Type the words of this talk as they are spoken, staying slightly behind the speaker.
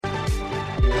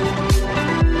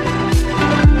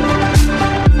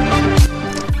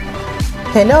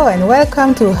Hello and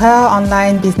welcome to Her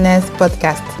Online Business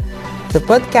Podcast, the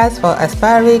podcast for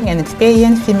aspiring and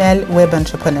experienced female web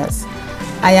entrepreneurs.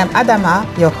 I am Adama,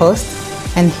 your host,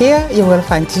 and here you will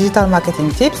find digital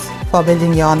marketing tips for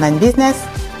building your online business,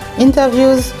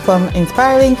 interviews from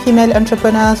inspiring female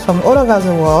entrepreneurs from all over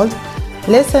the world,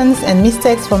 lessons and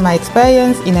mistakes from my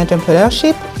experience in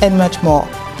entrepreneurship, and much more.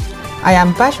 I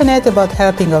am passionate about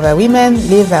helping other women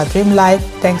live their dream life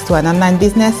thanks to an online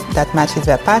business that matches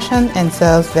their passion and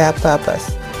serves their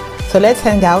purpose. So let's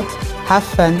hang out, have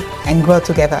fun, and grow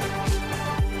together.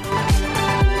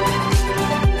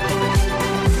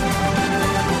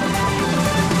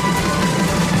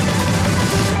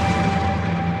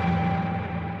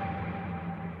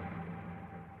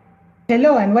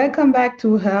 Hello and welcome back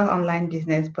to Her Online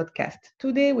Business Podcast.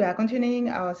 Today we are continuing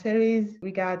our series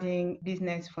regarding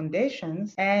business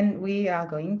foundations and we are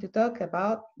going to talk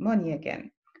about money again.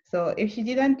 So if you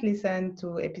didn't listen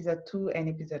to episode 2 and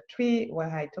episode 3 where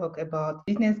I talk about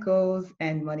business goals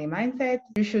and money mindset,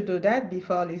 you should do that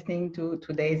before listening to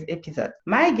today's episode.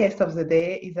 My guest of the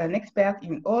day is an expert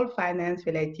in all finance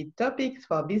related topics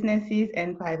for businesses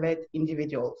and private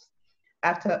individuals.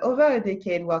 After over a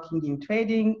decade working in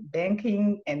trading,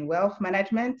 banking, and wealth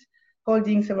management,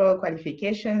 holding several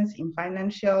qualifications in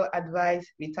financial advice,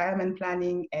 retirement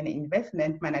planning, and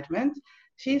investment management,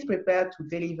 she is prepared to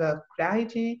deliver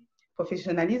clarity,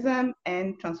 professionalism,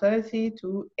 and transparency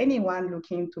to anyone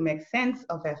looking to make sense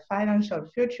of their financial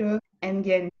future and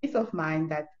gain peace of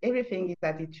mind that everything is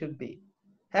as it should be.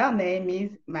 Her name is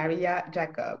Maria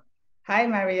Iacob. Hi,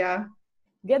 Maria.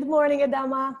 Good morning,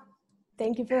 Adama.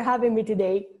 Thank you for having me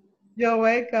today. You're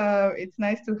welcome. It's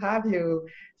nice to have you.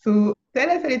 So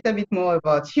tell us a little bit more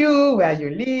about you, where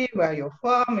you live, where you're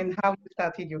from, and how you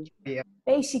started your career.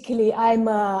 Basically, I'm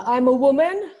a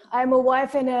woman. I'm a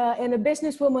wife and a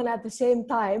businesswoman at the same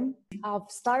time. I've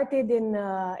started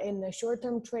in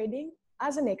short-term trading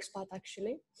as an expat,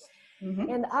 actually. Mm-hmm.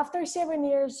 And after 7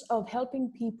 years of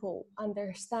helping people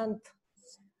understand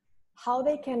how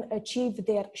they can achieve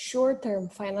their short-term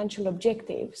financial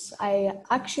objectives, I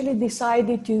actually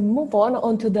decided to move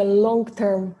onto the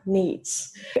long-term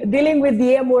needs, dealing with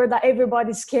the M word that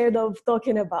everybody's scared of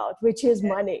talking about, which is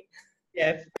money.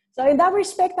 Yes. So in that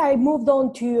respect, I moved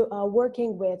on to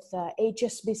working with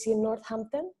HSBC in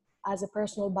Northampton as a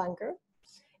personal banker.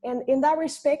 And in that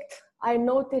respect, I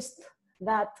noticed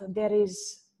that there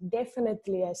is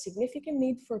definitely a significant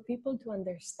need for people to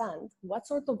understand what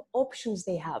sort of options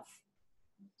they have,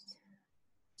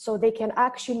 so they can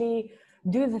actually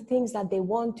do the things that they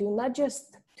want to, not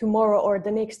just tomorrow or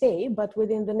the next day, but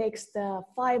within the next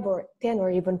 5 or 10 or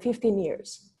even 15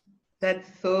 years. That's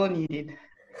so needed.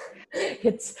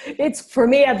 It's for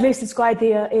me, at least, it's quite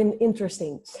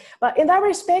interesting. But in that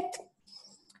respect,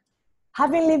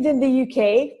 having lived in the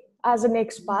UK as an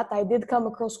expat, I did come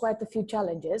across quite a few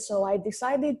challenges. So I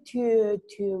decided to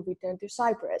return to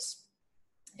Cyprus.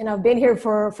 And I've been here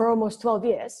for almost 12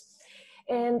 years.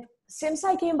 And since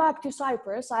I came back to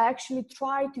Cyprus, I actually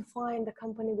tried to find a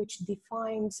company which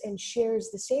defines and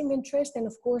shares the same interest and,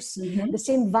 of course, the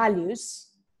same values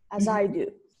as I do.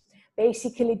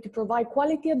 Basically, to provide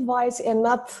quality advice and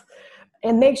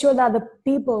make sure that the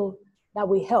people that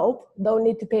we help don't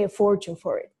need to pay a fortune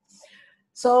for it.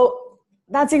 So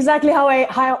that's exactly how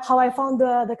I found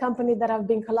the company that I've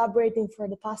been collaborating for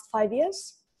the past 5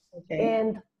 years. Okay.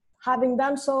 And having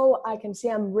done so, I can say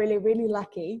I'm really, really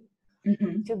lucky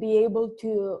to be able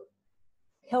to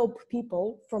help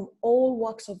people from all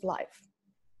walks of life.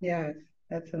 Yes,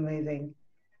 that's amazing.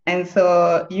 And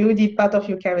so you did part of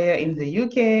your career in the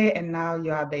UK and now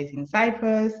you are based in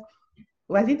Cyprus.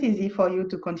 Was it easy for you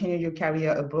to continue your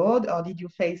career abroad or did you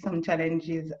face some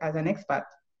challenges as an expat?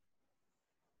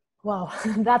 Wow,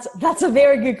 that's a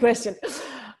very good question.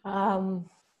 I'm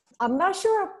not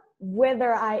sure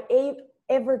whether I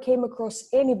ever came across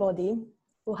anybody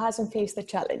who hasn't faced a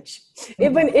challenge,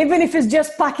 even if it's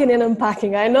just packing and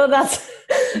unpacking. I know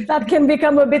that can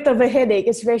become a bit of a headache,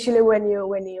 especially when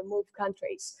you move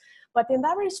countries. But in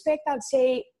that respect, I'd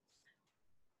say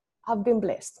I've been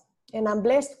blessed, and I'm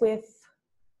blessed with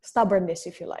stubbornness,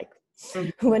 if you like.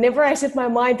 Whenever I set my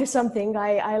mind to something,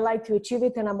 I like to achieve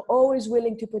it, and I'm always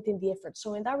willing to put in the effort.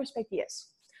 So in that respect, yes.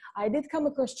 I did come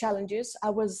across challenges. I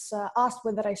was asked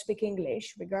whether I speak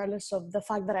English, regardless of the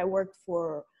fact that I worked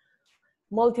for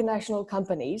multinational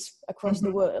companies across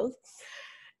the world.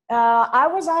 I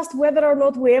was asked whether or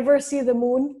not we ever see the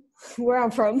moon where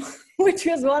I'm from, which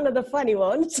was one of the funny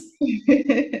ones.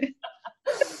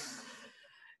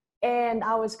 And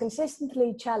I was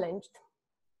consistently challenged.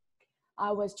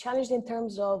 I was challenged in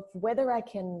terms of whether I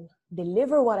can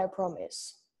deliver what I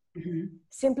promise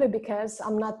simply because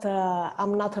I'm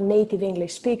not a native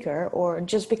English speaker, or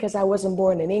just because I wasn't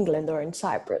born in England or in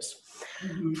Cyprus.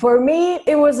 For me,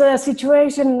 it was a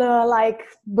situation like,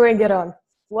 bring it on.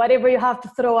 Whatever you have to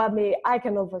throw at me, I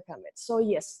can overcome it. So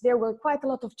yes, there were quite a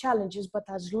lot of challenges, but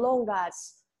as long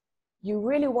as you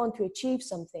really want to achieve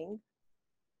something,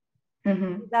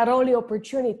 there are only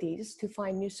opportunities to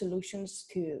find new solutions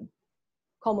to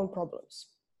common problems.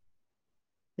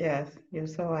 Yes, you're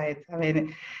so right. I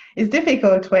mean, it's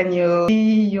difficult when you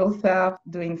see yourself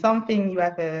doing something, you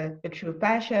have a true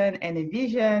passion and a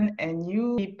vision, and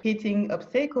you keep hitting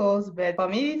obstacles. But for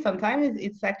me, sometimes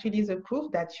it's actually the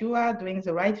proof that you are doing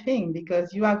the right thing,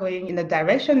 because you are going in a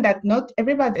direction that not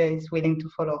everybody is willing to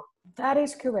follow. That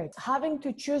is correct. Having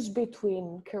to choose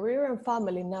between career and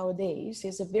family nowadays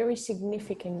is a very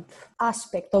significant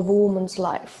aspect of a woman's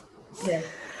life. Yes.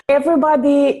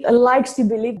 Everybody likes to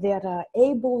believe they are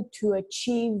able to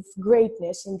achieve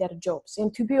greatness in their jobs.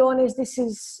 And to be honest, this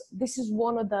is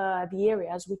one of the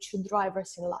areas which should drive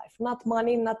us in life. Not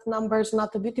money, not numbers,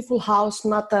 not a beautiful house,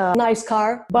 not a nice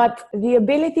car, but the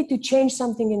ability to change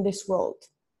something in this world.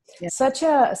 Yes. Such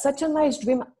a nice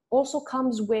dream also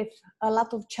comes with a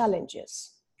lot of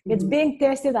challenges. It's being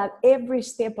tested at every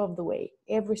step of the way,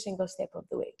 every single step of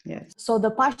the way. Yes. So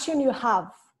the passion you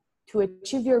have to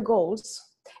achieve your goals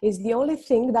is the only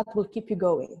thing that will keep you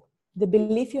going. The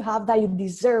belief you have that you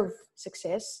deserve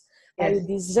success, that you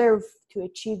deserve to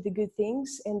achieve the good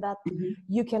things, and that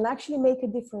you can actually make a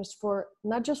difference for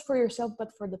not just for yourself, but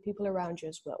for the people around you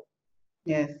as well.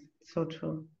 Yes, so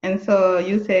true. And so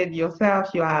you said yourself,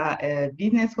 you are a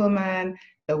businesswoman,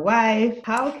 a wife.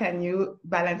 How can you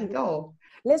balance it all?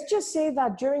 Let's just say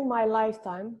that during my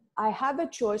lifetime, I had the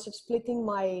choice of splitting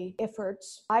my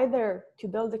efforts either to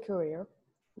build a career,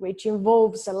 which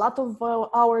involves a lot of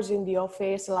hours in the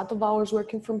office, a lot of hours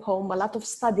working from home, a lot of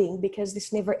studying, because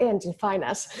this never ends in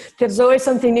finance. There's always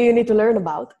something new you need to learn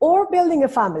about, or building a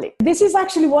family. This is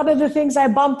actually one of the things I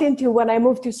bumped into when I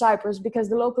moved to Cyprus, because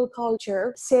the local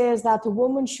culture says that a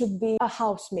woman should be a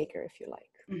housemaker, if you like.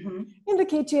 In the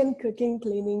kitchen, cooking,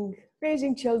 cleaning,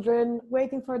 raising children,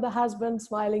 waiting for the husband,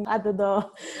 smiling at the door.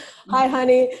 Hi,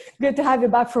 honey, good to have you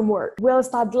back from work.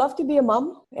 Whilst I'd love to be a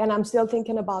mom, and I'm still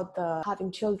thinking about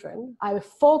having children, I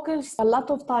focused a lot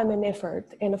of time and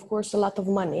effort, and of course, a lot of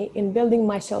money in building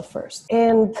myself first.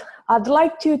 And I'd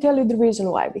like to tell you the reason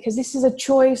why, because this is a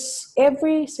choice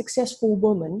every successful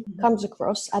woman comes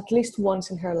across at least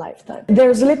once in her lifetime.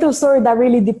 There's a little story that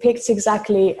really depicts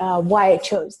exactly why I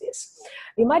chose this.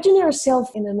 Imagine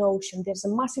yourself in an ocean. There's a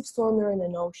massive storm, you're in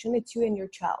an ocean. It's you and your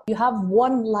child. You have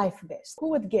one life vest. Who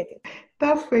would get it?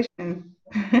 Tough question.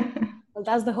 Well,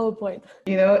 that's the whole point.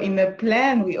 You know, in the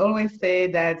plan, we always say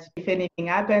that if anything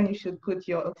happens, you should put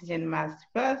your oxygen mask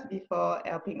first before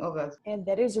helping others. And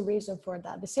there is a reason for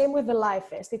that. The same with the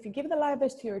life vest. If you give the life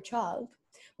vest to your child,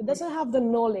 who doesn't have the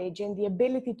knowledge and the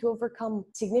ability to overcome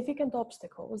significant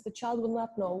obstacles, the child will not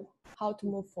know how to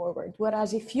move forward.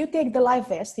 Whereas if you take the life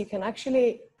vest, you can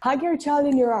actually hug your child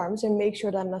in your arms and make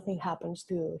sure that nothing happens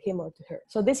to him or to her.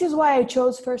 So this is why I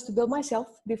chose first to build myself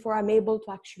before I'm able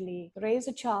to actually raise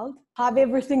a child, have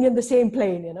everything in the same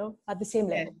plane, you know, at the same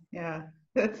level. Yeah.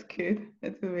 That's good.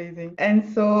 That's amazing. And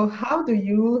so how do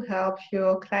you help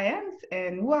your clients,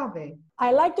 and who are they?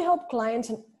 I like to help clients,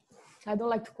 and I don't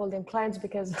like to call them clients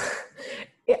because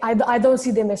I don't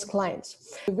see them as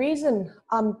clients. The reason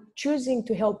I'm choosing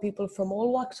to help people from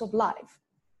all walks of life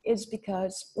is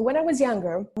because when I was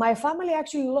younger, my family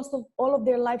actually lost all of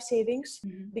their life savings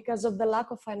because of the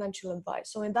lack of financial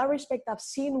advice. So in that respect, I've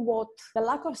seen what the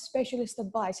lack of specialist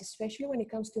advice, especially when it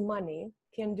comes to money,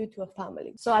 can do to a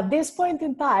family. So at this point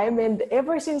in time, and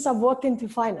ever since I've walked into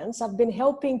finance, I've been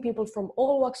helping people from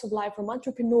all walks of life, from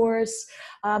entrepreneurs,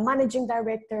 managing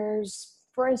directors,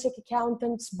 forensic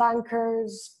accountants,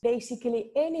 bankers,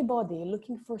 basically anybody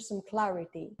looking for some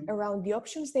clarity around the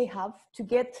options they have to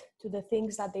get to the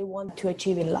things that they want to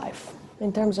achieve in life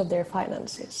in terms of their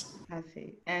finances. I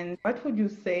see. And what would you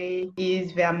say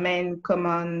is their main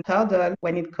common hurdle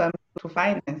when it comes to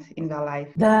finance in their life?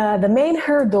 The main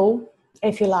hurdle,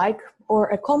 if you like, or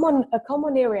a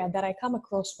common area that I come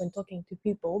across when talking to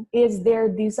people is their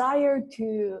desire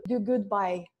to do good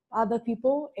by other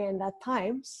people, and at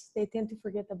times they tend to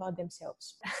forget about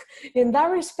themselves. In that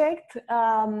respect,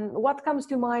 what comes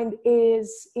to mind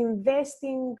is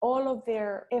investing all of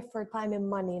their effort, time, and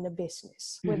money in a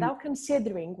business without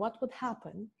considering what would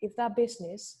happen if that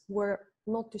business were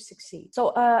not to succeed. So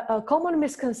a common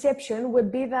misconception would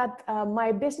be that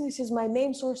my business is my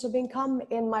main source of income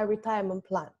and my retirement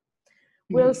plan.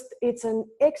 Whilst it's an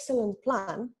excellent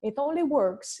plan, it only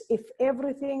works if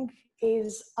everything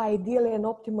is ideal and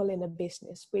optimal in a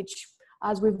business, which,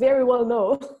 as we very well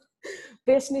know,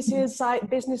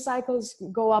 business cycles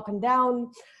go up and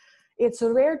down. It's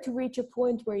rare to reach a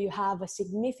point where you have a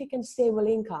significant stable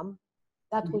income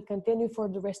that will continue for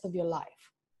the rest of your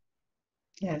life.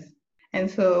 Yes. And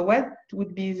so what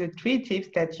would be the 3 tips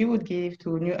that you would give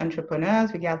to new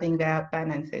entrepreneurs regarding their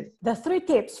finances? The 3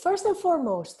 tips. First and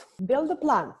foremost, build a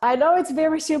plan. I know it's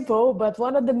very simple, but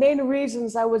one of the main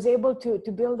reasons I was able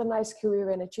to build a nice career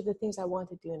and achieve the things I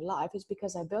wanted to in life is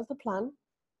because I built a plan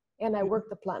and I worked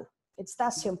the plan. It's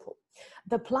that simple.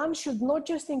 The plan should not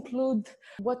just include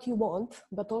what you want,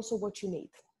 but also what you need.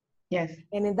 Yes.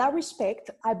 And in that respect,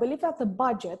 I believe that the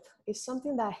budget is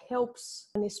something that helps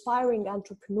an aspiring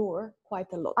entrepreneur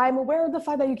quite a lot. I'm aware of the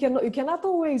fact that you cannot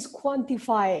always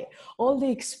quantify all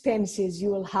the expenses you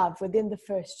will have within the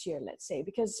first year, let's say,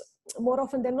 because more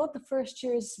often than not, the first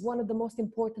year is one of the most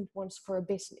important ones for a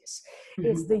business.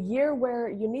 It's the year where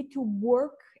you need to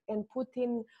work and put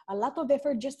in a lot of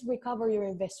effort just to recover your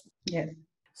investment. Yes.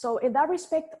 So in that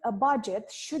respect, a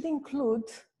budget should include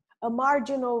a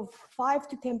margin of 5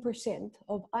 to 10%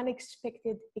 of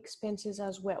unexpected expenses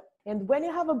as well. And when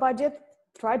you have a budget,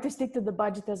 try to stick to the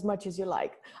budget as much as you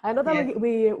like. I know that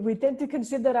we tend to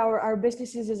consider our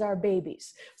businesses as our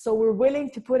babies. So we're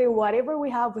willing to put in whatever we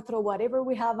have, we throw whatever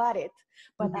we have at it.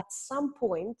 But at some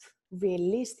point,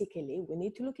 realistically, we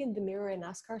need to look in the mirror and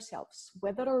ask ourselves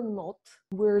whether or not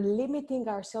we're limiting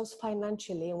ourselves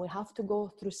financially and we have to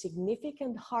go through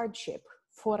significant hardship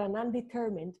for an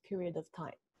undetermined period of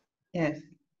time. Yes.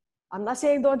 I'm not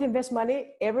saying don't invest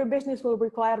money. Every business will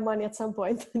require money at some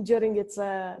point during its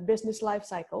business life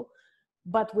cycle.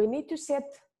 But we need to set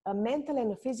a mental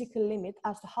and a physical limit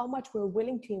as to how much we're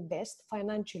willing to invest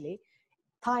financially,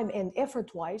 time and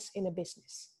effort-wise in a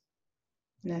business.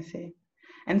 I see.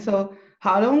 And so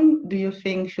how long do you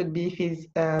think should be these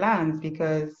plans?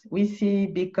 Because we see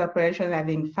big corporations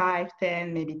having 5,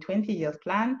 10, maybe 20 years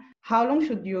plan. How long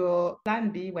should your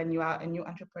plan be when you are a new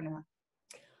entrepreneur?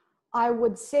 I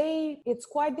would say it's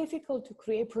quite difficult to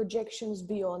create projections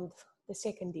beyond the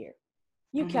second year.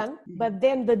 You can, but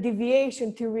then the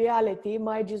deviation to reality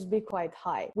might just be quite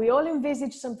high. We all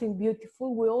envisage something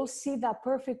beautiful. We all see that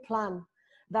perfect plan,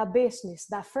 that business,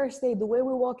 that first day, the way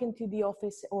we walk into the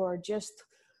office or just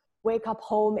wake up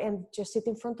home and just sit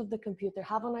in front of the computer,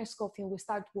 have a nice coffee, and we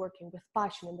start working with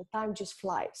passion and the time just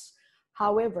flies.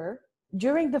 However,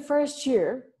 during the first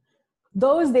year,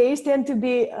 those days tend to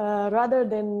be rather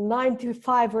than 9 to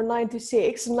 5 or 9 to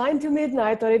 6, 9 to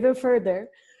midnight or even further.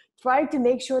 Try to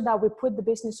make sure that we put the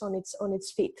business on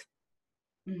its feet.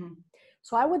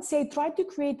 So I would say try to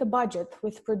create a budget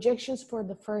with projections for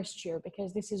the first year,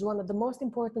 because this is one of the most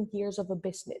important years of a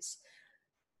business.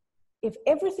 If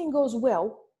everything goes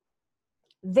well,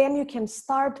 then you can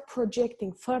start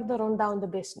projecting further on down the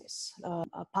business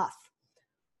path.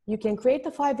 You can create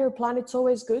a 5-year plan. It's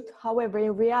always good. However,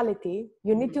 in reality,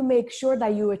 you need to make sure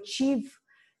that you achieve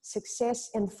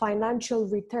success and financial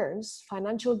returns,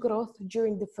 financial growth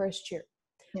during the first year.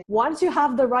 Once you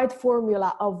have the right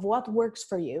formula of what works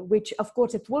for you, which of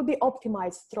course it will be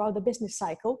optimized throughout the business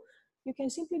cycle, you can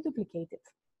simply duplicate it.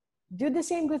 Do the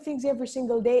same good things every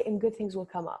single day and good things will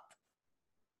come up.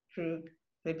 True.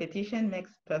 Repetition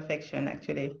makes perfection,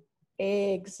 actually.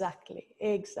 Exactly.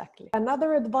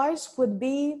 Another advice would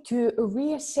be to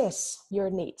reassess your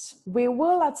needs. We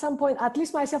will at some point, at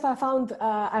least myself, I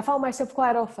found myself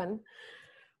quite often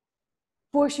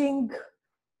pushing,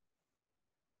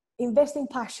 investing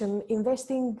passion,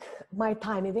 investing my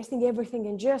time, investing everything,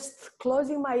 and just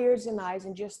closing my ears and eyes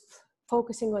and just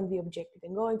focusing on the objective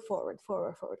and going forward.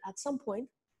 At some point,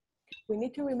 we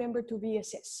need to remember to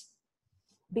reassess,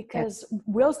 because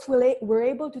whilst we're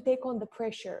able to take on the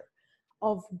pressure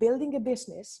of building a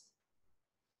business,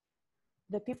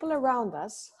 the people around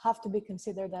us have to be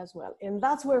considered as well. And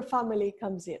that's where family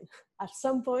comes in. At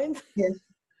some point,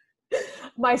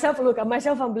 myself,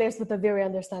 I'm blessed with a very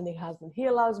understanding husband. He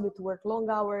allows me to work long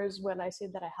hours. When I say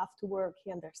that I have to work,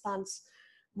 he understands.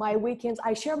 My weekends,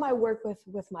 I share my work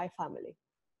with my family.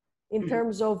 In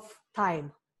terms of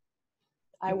time,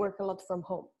 I work a lot from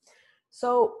home.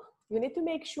 So you need to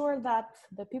make sure that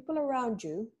the people around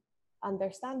you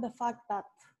understand the fact that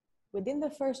within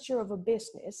the first year of a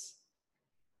business,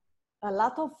 a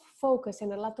lot of focus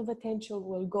and a lot of attention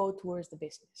will go towards the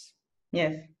business.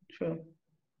 Yes, true.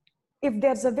 If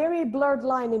there's a very blurred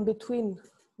line in between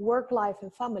work life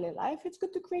and family life, it's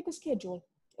good to create a schedule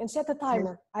and set a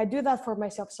timer. I do that for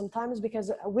myself sometimes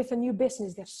because with a new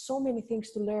business, there's so many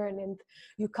things to learn, and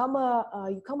you come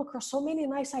across so many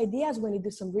nice ideas when you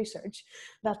do some research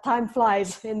that time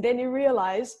flies, and then you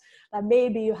realize that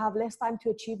maybe you have less time to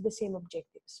achieve the same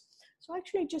objectives. So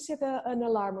actually just set an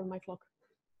alarm on my clock.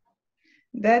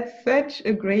 That's such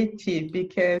a great tip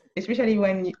because especially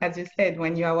when, as you said,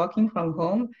 when you are working from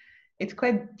home, it's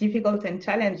quite difficult and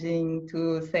challenging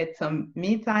to set some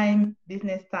me time,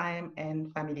 business time,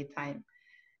 and family time.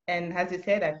 And as you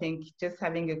said, I think just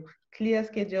having a clear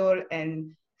schedule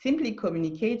and simply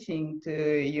communicating to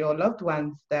your loved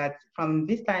ones that from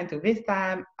this time to this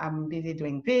time, I'm busy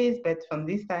doing this, but from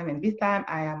this time and this time,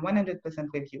 I am 100%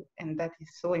 with you. And that is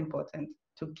so important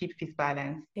to keep this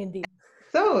balance. Indeed.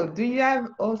 So, do you have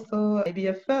also maybe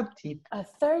a third tip? A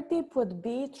third tip would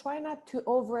be try not to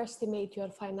overestimate your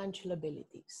financial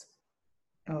abilities.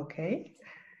 Okay.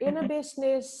 In a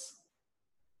business,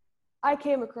 I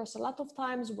came across a lot of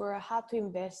times where I had to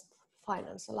invest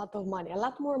finance, a lot of money, a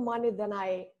lot more money than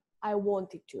I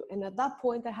wanted to. And at that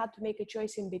point, I had to make a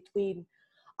choice in between.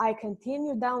 I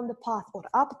continue down the path or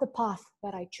up the path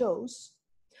that I chose,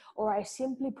 or I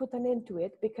simply put an end to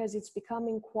it because it's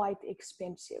becoming quite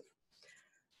expensive.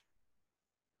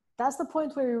 That's the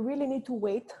point where you really need to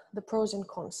weigh the pros and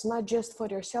cons, not just for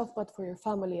yourself, but for your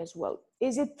family as well.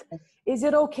 Is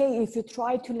it okay if you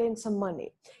try to lend some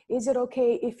money? Is it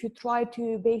okay if you try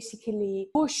to basically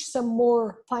push some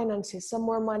more finances, some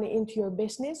more money into your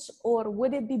business? Or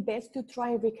would it be best to try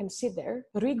and reconsider,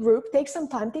 regroup, take some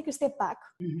time, take a step back,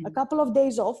 a couple of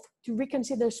days off to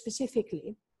reconsider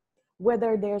specifically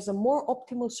whether there's a more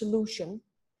optimal solution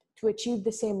to achieve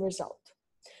the same result?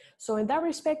 So in that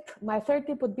respect, my third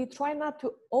tip would be try not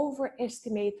to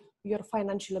overestimate your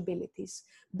financial abilities.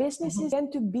 Businesses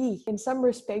tend to be, in some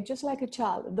respect, just like a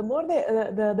child. The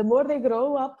more they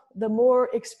grow up, the more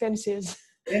expenses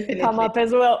come up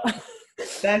as well.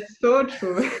 That's so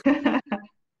true.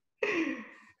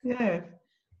 Yes.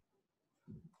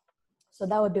 So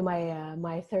that would be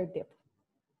my third tip.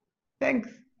 Thanks.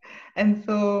 And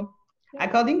so,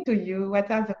 according to you, what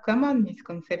are the common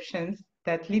misconceptions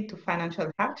that lead to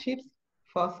financial hardships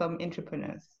for some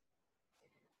entrepreneurs?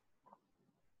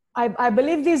 I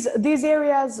believe these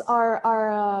areas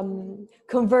are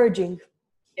converging.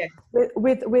 Yes.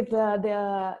 With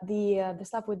the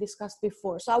stuff we discussed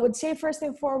before. So I would say first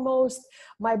and foremost,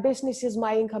 my business is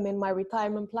my income and my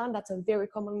retirement plan. That's a very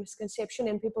common misconception,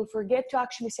 and people forget to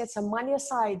actually set some money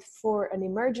aside for an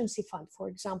emergency fund, for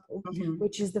example,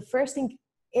 which is the first thing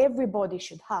everybody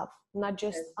should have, not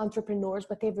just entrepreneurs,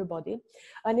 but everybody.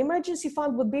 An emergency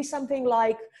fund would be something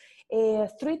like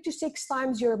 3 to 6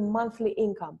 times your monthly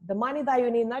income, the money that you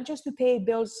need not just to pay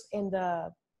bills and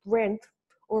rent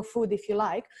or food if you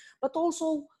like, but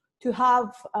also to have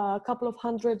a couple of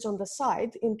hundreds on the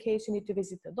side in case you need to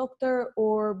visit a doctor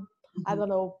or I don't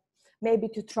know, maybe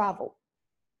to travel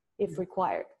if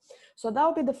required. So that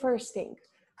would be the first thing.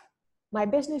 My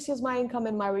business is my income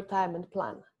and my retirement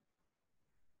plan.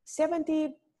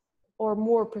 70 or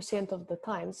more % of the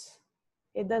times,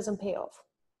 it doesn't pay off.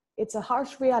 It's a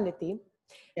harsh reality.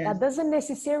 Yes. That doesn't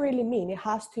necessarily mean it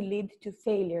has to lead to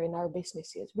failure in our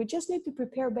businesses. We just need to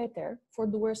prepare better for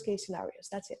the worst case scenarios.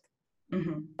 That's it.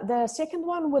 The second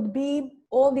one would be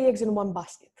all the eggs in one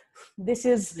basket. This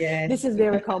is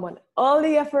very common. All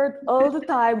the effort, all the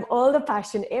time, all the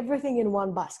passion, everything in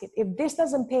one basket. If this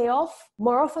doesn't pay off,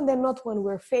 more often than not, when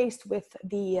we're faced with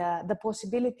the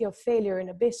possibility of failure in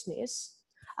a business,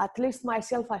 at least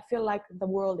myself, I feel like the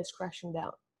world is crashing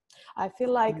down. I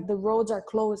feel like the roads are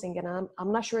closing and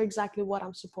I'm not sure exactly what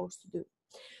I'm supposed to do.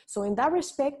 So in that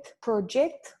respect,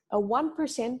 project a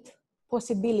 1%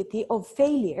 possibility of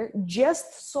failure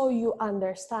just so you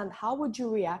understand how would you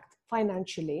react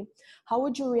financially, how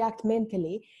would you react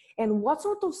mentally, and what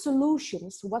sort of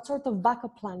solutions, what sort of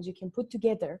backup plans you can put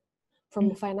together from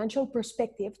the financial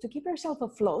perspective to keep yourself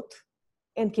afloat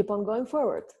and keep on going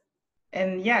forward.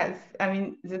 And yes, I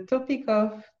mean, the topic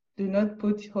of do not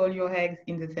put all your eggs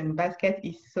in the same basket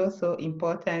is so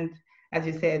important. As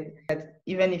you said, that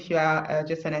even if you are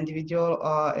just an individual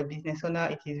or a business owner,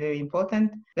 it is very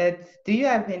important. But do you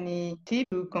have any tips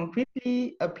to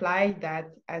concretely apply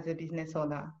that as a business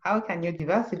owner? How can you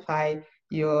diversify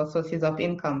your sources of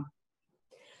income?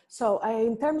 So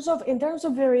in terms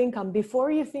of your income,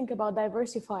 before you think about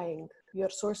diversifying your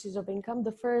sources of income,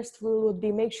 the first rule would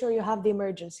be make sure you have the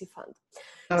emergency fund.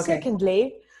 Okay.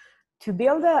 Secondly,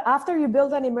 after you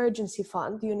build an emergency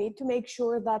fund, you need to make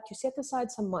sure that you set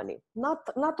aside some money. Not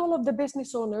all of the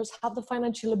business owners have the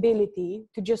financial ability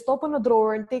to just open a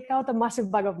drawer and take out a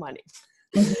massive bag of money.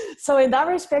 So in that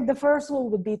respect, the first rule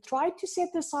would be try to set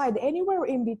aside anywhere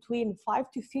in between 5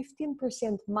 to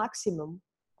 15% maximum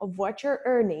of what you're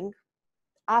earning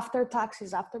after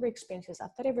taxes, after expenses,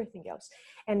 after everything else,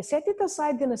 and set it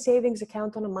aside in a savings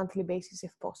account on a monthly basis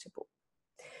if possible.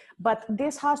 But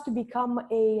this has to become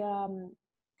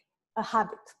a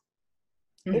habit.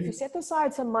 If you set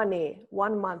aside some money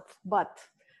 1 month, but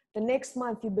the next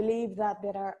month you believe that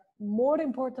there are more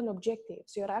important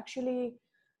objectives, you're actually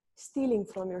stealing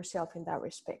from yourself in that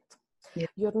respect. Yeah.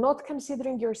 You're not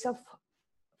considering yourself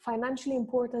financially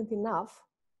important enough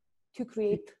to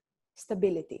create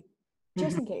stability,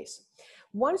 just in case.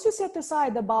 Once you set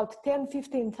aside about 10,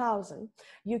 15,000,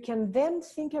 you can then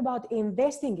think about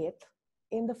investing it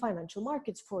in the financial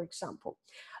markets, for example.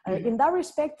 In that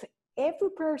respect,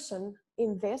 every person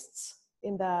invests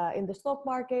in the stock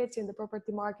markets, in the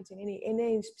property markets, in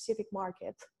any specific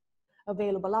market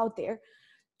available out there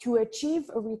to achieve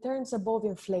returns above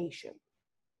inflation.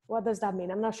 What does that mean?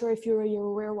 I'm not sure if you're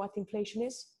aware what inflation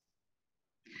is.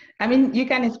 I mean, you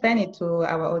can explain it to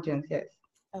our audience, yes.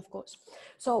 Of course.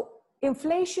 So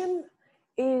inflation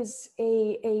is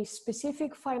a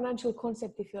specific financial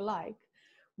concept, if you like,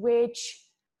 which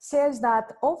says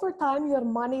that over time, your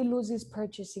money loses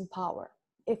purchasing power.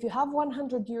 If you have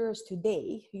 100 euros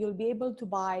today, you'll be able to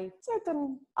buy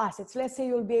certain assets. Let's say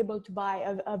you'll be able to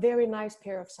buy a very nice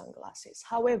pair of sunglasses.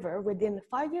 However, within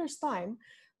 5 years' time,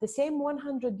 the same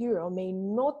 100 euro may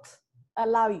not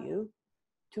allow you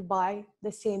to buy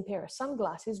the same pair of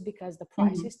sunglasses because the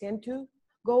prices tend to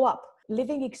go up.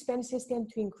 Living expenses tend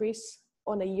to increase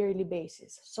on a yearly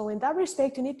basis. So in that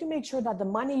respect, you need to make sure that the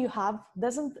money you have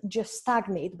doesn't just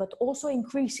stagnate, but also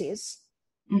increases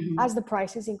as the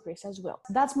prices increase as well.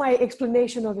 That's my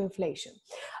explanation of inflation.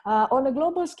 On a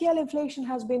global scale, inflation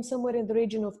has been somewhere in the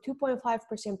region of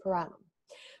 2.5% per annum.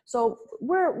 So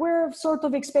we're sort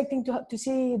of expecting to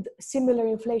see similar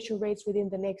inflation rates within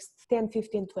the next 10,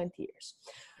 15, 20 years.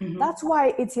 That's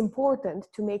why it's important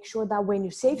to make sure that when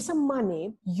you save some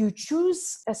money, you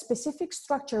choose a specific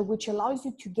structure which allows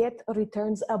you to get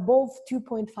returns above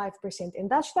 2.5%. And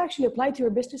that should actually apply to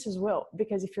your business as well,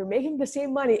 because if you're making the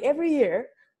same money every year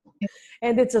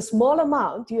and it's a small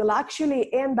amount, you'll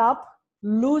actually end up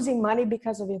losing money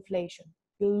because of inflation.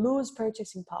 You'll lose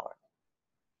purchasing power.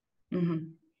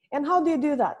 And how do you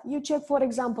do that? You check, for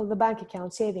example, the bank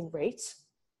account saving rates.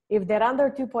 If they're under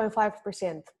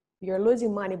 2.5%, you're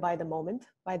losing money by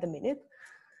the minute.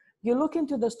 You look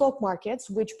into the stock markets,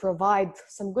 which provide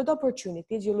some good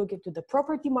opportunities. You look into the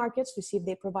property markets to see if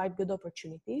they provide good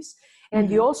opportunities. And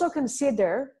you also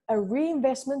consider a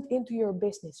reinvestment into your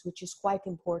business, which is quite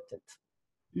important.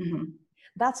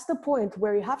 That's the point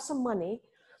where you have some money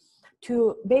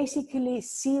to basically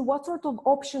see what sort of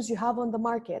options you have on the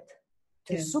market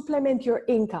to supplement your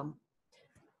income.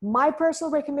 My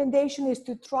personal recommendation is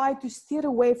to try to steer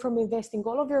away from investing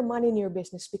all of your money in your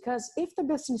business, because if the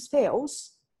business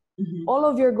fails, all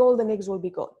of your golden eggs will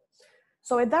be gone.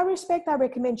 So in that respect, I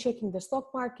recommend checking the stock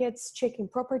markets, checking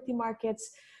property markets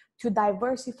to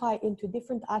diversify into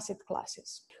different asset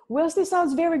classes. Whilst this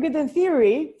sounds very good in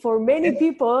theory, for many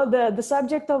people, the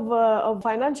subject of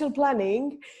financial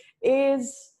planning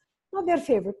is not their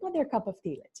favorite, not their cup of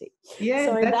tea, let's say. Yeah,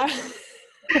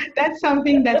 So that's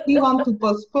something that we want to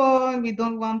postpone. We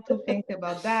don't want to think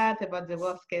about that, about the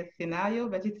worst case scenario,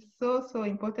 but it's so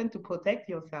important to protect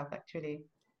yourself, actually.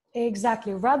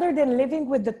 Exactly. Rather than living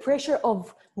with the pressure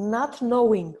of not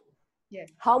knowing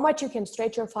how much you can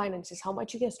stretch your finances, how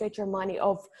much you can stretch your money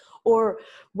off, or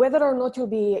whether or not you'll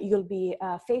be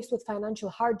faced with financial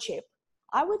hardship,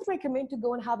 I would recommend to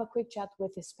go and have a quick chat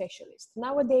with a specialist.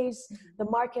 Nowadays, the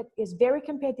market is very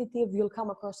competitive. You'll come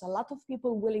across a lot of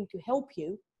people willing to help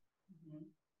you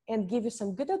and give you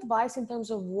some good advice in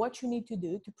terms of what you need to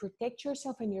do to protect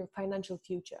yourself and your financial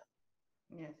future.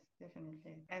 Yes,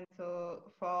 definitely. And so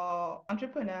for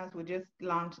entrepreneurs who just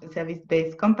launched a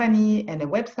service-based company and a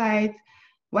website,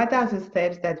 what are the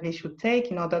steps that they should take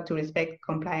in order to respect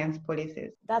compliance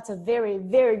policies? That's a very,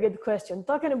 very good question.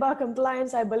 Talking about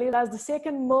compliance, I believe that's the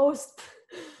second most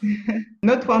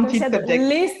not wanted subject.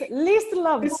 Least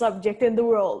loved subject in the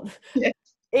world,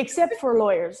 except for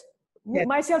lawyers.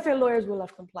 Myself and lawyers will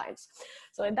love compliance.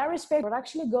 So in that respect, we're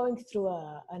actually going through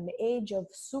an age of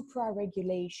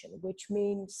supra-regulation, which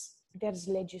means there's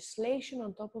legislation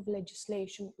on top of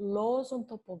legislation, laws on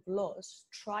top of laws,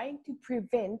 trying to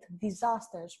prevent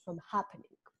disasters from happening.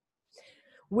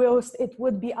 Whilst it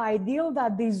would be ideal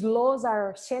that these laws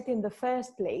are set in the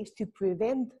first place to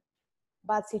prevent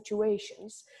bad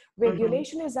situations,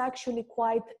 regulation is actually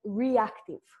quite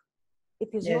reactive.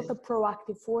 It is not a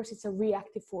proactive force, it's a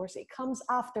reactive force. It comes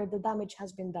after the damage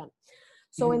has been done.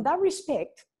 So in that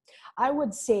respect, I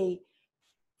would say,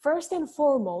 first and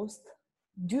foremost,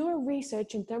 do a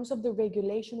research in terms of the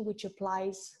regulation which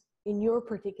applies in your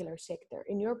particular sector,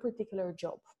 in your particular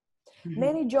job.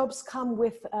 Many jobs come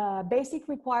with basic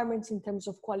requirements in terms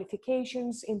of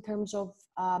qualifications, in terms of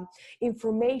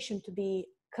information to be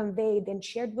conveyed and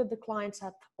shared with the clients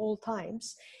at all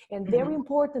times. And very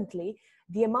importantly,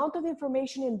 the amount of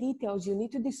information and details you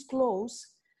need to disclose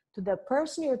to the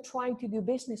person you're trying to do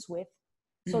business with,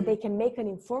 so they can make an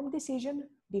informed decision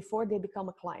before they become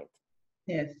a client.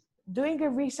 Yes. Doing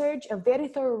a very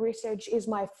thorough research is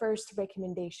my first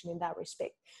recommendation in that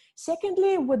respect.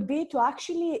 Secondly, would be to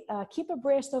actually keep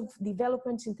abreast of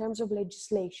developments in terms of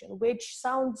legislation, which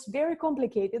sounds very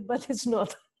complicated, but it's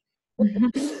not.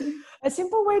 A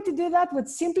simple way to do that would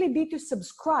simply be to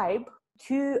subscribe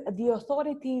to the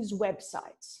authorities'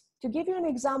 websites. To give you an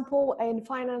example, in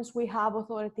finance, we have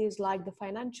authorities like the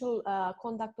Financial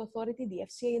Conduct Authority, the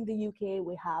FCA in the UK.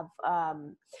 We have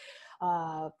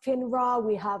FINRA,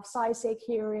 we have CISEC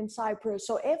here in Cyprus.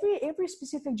 So every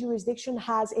specific jurisdiction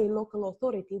has a local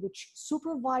authority which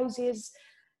supervises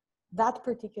that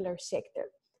particular sector.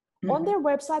 On their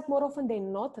website, more often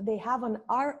than not, they have an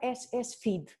RSS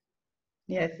feed.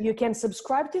 Yes. You can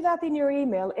subscribe to that in your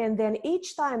email, and then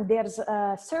each time there's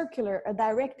a circular, a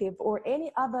directive, or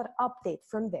any other update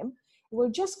from them, it will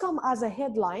just come as a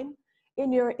headline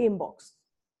in your inbox.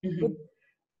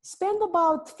 Spend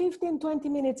about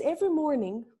 15-20 minutes every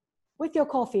morning with your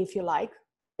coffee, if you like,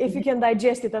 if you can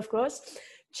digest it, of course,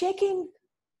 checking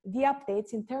the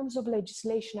updates in terms of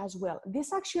legislation as well.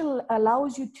 This actually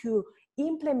allows you to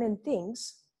implement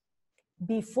things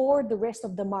before the rest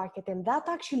of the market, and that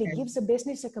actually gives a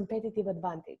business a competitive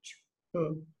advantage.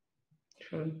 True.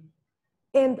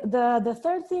 And the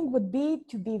third thing would be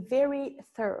to be very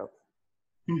thorough.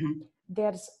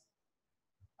 There's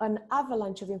an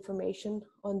avalanche of information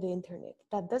on the internet.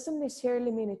 That doesn't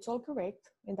necessarily mean it's all correct,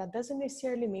 and that doesn't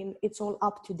necessarily mean it's all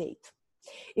up to date.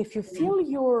 If you feel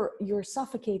you're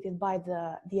suffocated by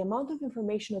the amount of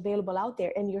information available out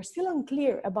there, and you're still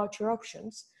unclear about your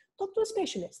options, talk to a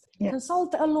specialist.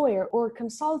 Consult a lawyer or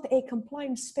consult a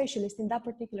compliance specialist in that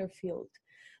particular field.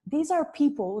 These are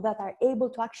people that are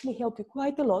able to actually help you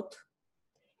quite a lot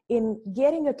in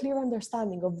getting a clear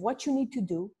understanding of what you need to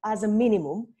do as a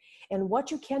minimum and what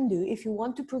you can do if you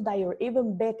want to prove that you're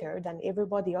even better than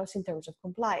everybody else in terms of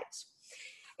compliance.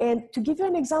 And to give you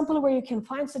an example where you can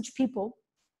find such people,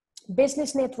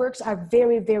 business networks are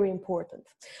very, very important.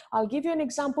 I'll give you an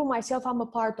example. Myself, I'm a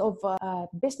part of a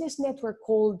business network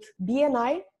called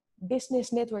BNI, Business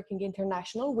Networking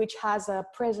International, which has a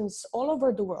presence all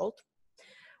over the world,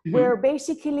 where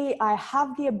basically I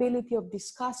have the ability of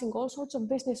discussing all sorts of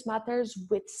business matters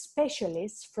with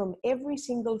specialists from every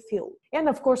single field. And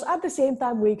of course, at the same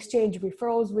time, we exchange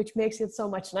referrals, which makes it so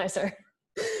much nicer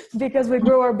because we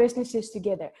grow our businesses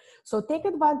together. So take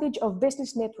advantage of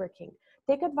business networking.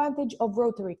 Take advantage of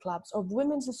Rotary clubs, of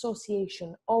women's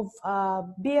association, of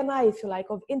BNI, if you like,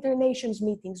 of internations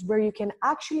meetings where you can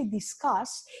actually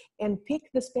discuss and pick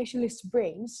the specialist's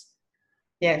brains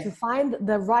to find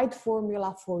the right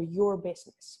formula for your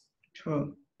business.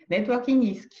 True. Networking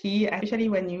is key, especially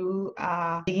when you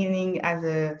are beginning as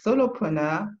a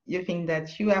solopreneur. You think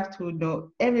that you have to know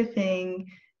everything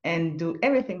and do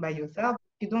everything by yourself.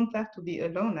 You don't have to be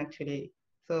alone, actually.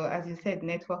 So as you said,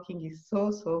 networking is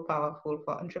so powerful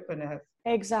for entrepreneurs.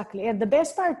 Exactly. And the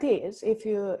best part is if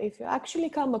you actually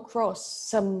come across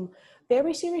some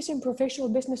very serious and professional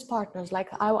business partners, like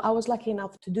I was lucky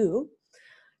enough to do,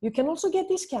 you can also get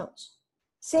discounts.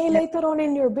 Say later on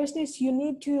in your business, you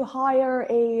need to hire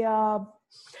a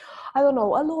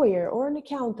lawyer or an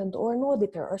accountant or an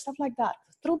auditor or stuff like that.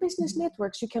 Through business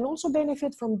networks, you can also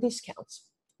benefit from discounts,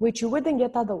 which you wouldn't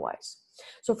get otherwise.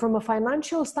 So from a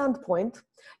financial standpoint,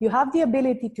 you have the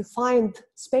ability to find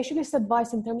specialist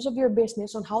advice in terms of your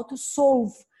business on how to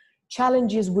solve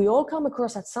challenges we all come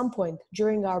across at some point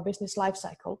during our business life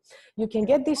cycle. You can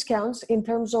get discounts in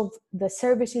terms of the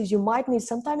services you might need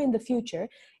sometime in the future.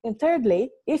 And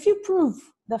thirdly, if you prove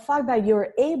the fact that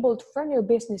you're able to run your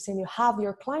business and you have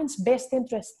your client's best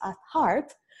interest at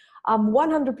heart, I'm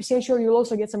 100% sure you'll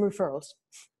also get some referrals.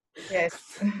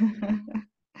 Yes,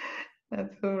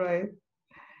 that's all right.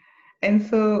 And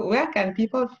so where can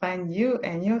people find you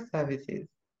and your services?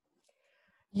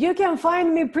 You can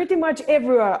find me pretty much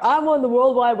everywhere. I'm on the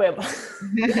World Wide Web.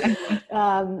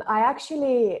 I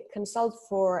actually consult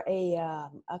for a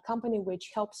company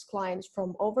which helps clients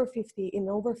from over 50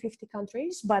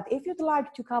 countries. But if you'd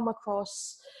like to come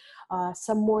across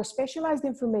some more specialized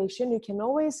information, you can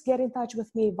always get in touch with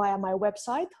me via my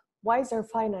website,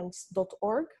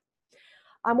 wiserfinance.org.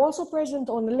 I'm also present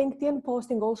on LinkedIn,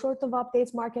 posting all sorts of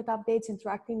updates, market updates,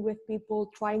 interacting with people,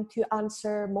 trying to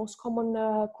answer most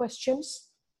common questions.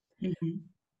 Mm-hmm.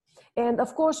 And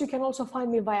of course, you can also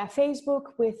find me via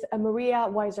Facebook with Maria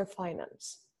Weiser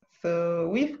Finance. So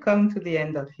we've come to the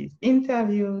end of this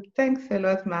interview. Thanks a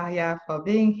lot, Maria, for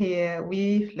being here.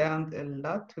 We've learned a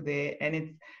lot today, and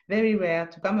it's very rare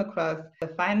to come across a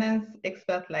finance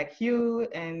expert like you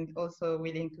and also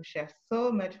willing to share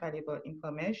so much valuable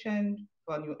information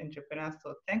for new entrepreneurs.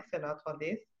 So thanks a lot for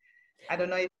this. I don't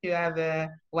know if you have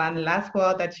one last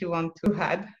word that you want to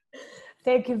add.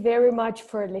 Thank you very much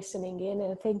for listening in,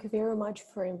 and thank you very much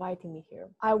for inviting me here.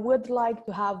 I would like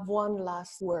to have one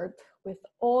last word with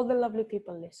all the lovely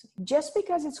people listening. Just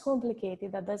because it's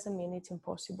complicated, that doesn't mean it's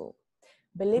impossible.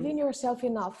 Believe in yourself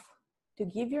enough to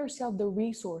give yourself the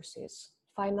resources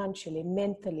financially,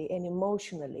 mentally, and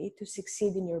emotionally to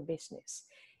succeed in your business.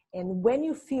 And when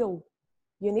you feel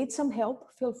you need some help,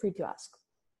 feel free to ask.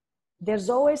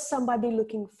 There's always somebody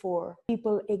looking for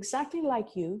people exactly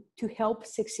like you to help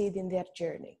succeed in their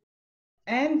journey.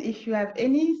 And if you have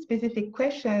any specific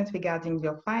questions regarding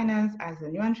your finance as a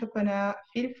new entrepreneur,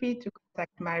 feel free to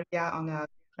contact Maria on her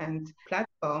different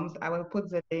platforms. I will put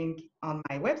the link on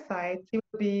my website. She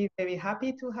will be very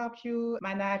happy to help you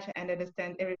manage and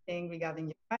understand everything regarding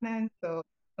your finance. So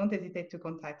don't hesitate to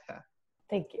contact her.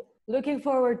 Thank you. Looking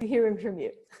forward to hearing from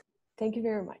you. Thank you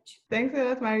very much. Thanks a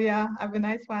lot, Maria. Have a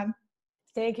nice one.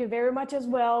 Thank you very much as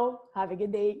well. Have a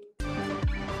good day.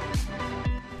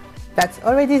 That's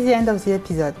already the end of the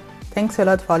episode. Thanks a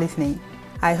lot for listening.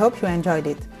 I hope you enjoyed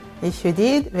it. If you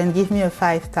did, then give me a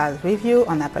 5-star review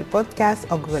on Apple Podcasts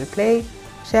or Google Play.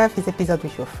 Share this episode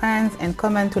with your friends and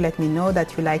comment to let me know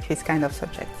that you like this kind of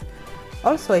subject.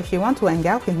 Also, if you want to hang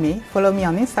out with me, follow me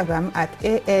on Instagram at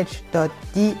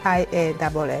ah.diallo,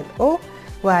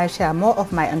 where I share more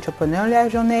of my entrepreneurial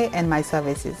journey and my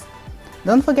services.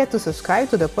 Don't forget to subscribe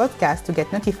to the podcast to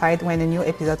get notified when a new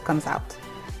episode comes out.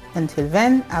 Until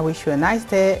then, I wish you a nice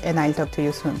day and I'll talk to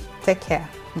you soon. Take care.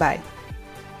 Bye.